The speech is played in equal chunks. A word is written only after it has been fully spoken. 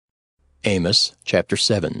Amos chapter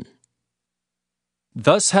 7.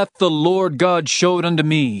 Thus hath the Lord God showed unto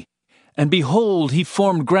me, and behold, he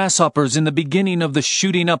formed grasshoppers in the beginning of the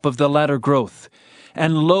shooting up of the latter growth,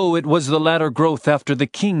 and lo, it was the latter growth after the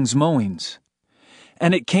king's mowings.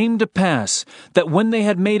 And it came to pass, that when they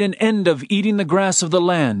had made an end of eating the grass of the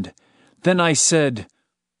land, then I said,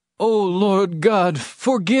 O Lord God,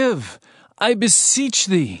 forgive, I beseech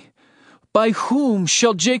thee. By whom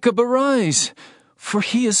shall Jacob arise? For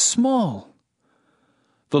he is small.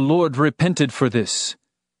 The Lord repented for this.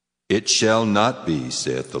 It shall not be,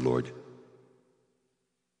 saith the Lord.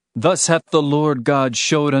 Thus hath the Lord God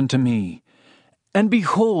showed unto me. And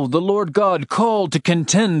behold, the Lord God called to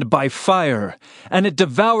contend by fire, and it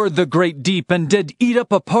devoured the great deep, and did eat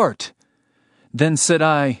up a part. Then said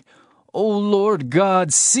I, O Lord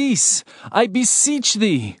God, cease, I beseech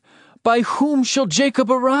thee. By whom shall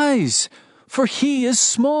Jacob arise? For he is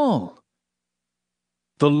small.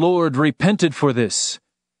 The Lord repented for this.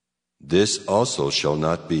 This also shall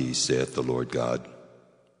not be, saith the Lord God.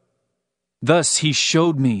 Thus he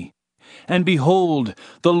showed me. And behold,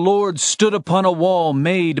 the Lord stood upon a wall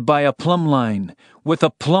made by a plumb line, with a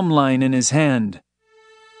plumb line in his hand.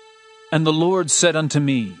 And the Lord said unto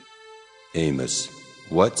me, Amos,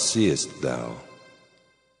 what seest thou?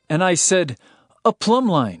 And I said, A plumb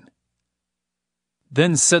line.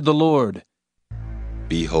 Then said the Lord,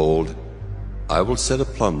 Behold, I will set a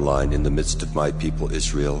plumb line in the midst of my people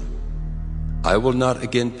Israel. I will not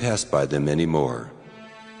again pass by them any more.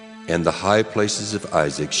 And the high places of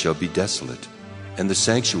Isaac shall be desolate, and the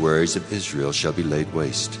sanctuaries of Israel shall be laid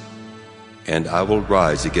waste. And I will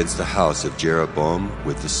rise against the house of Jeroboam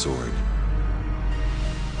with the sword.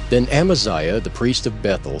 Then Amaziah the priest of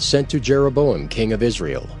Bethel sent to Jeroboam king of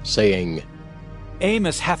Israel, saying,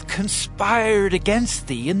 Amos hath conspired against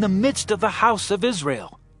thee in the midst of the house of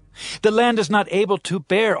Israel. The land is not able to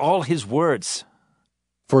bear all his words.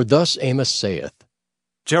 For thus Amos saith,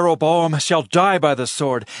 Jeroboam shall die by the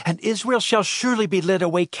sword, and Israel shall surely be led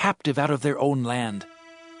away captive out of their own land.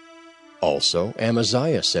 Also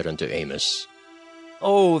Amaziah said unto Amos,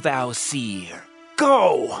 O thou seer,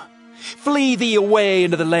 go! Flee thee away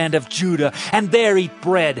into the land of Judah, and there eat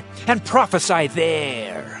bread, and prophesy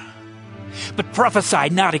there. But prophesy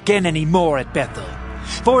not again any more at Bethel,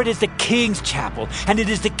 for it is the king's chapel, and it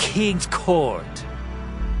is the king's court.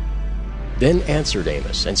 Then answered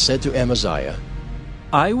Amos, and said to Amaziah,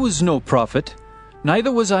 I was no prophet,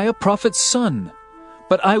 neither was I a prophet's son,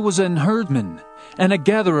 but I was an herdman, and a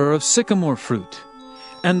gatherer of sycamore fruit.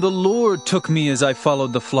 And the Lord took me as I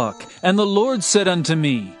followed the flock, and the Lord said unto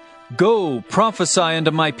me, Go, prophesy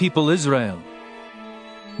unto my people Israel.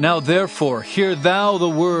 Now therefore hear thou the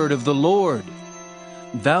word of the Lord.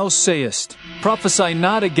 Thou sayest, Prophesy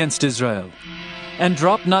not against Israel, and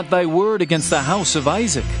drop not thy word against the house of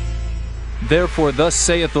Isaac. Therefore thus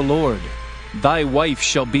saith the Lord, Thy wife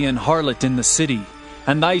shall be an harlot in the city,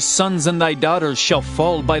 and thy sons and thy daughters shall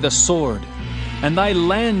fall by the sword, and thy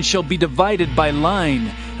land shall be divided by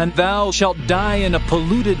line, and thou shalt die in a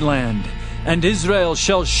polluted land, and Israel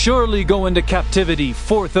shall surely go into captivity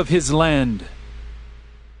forth of his land.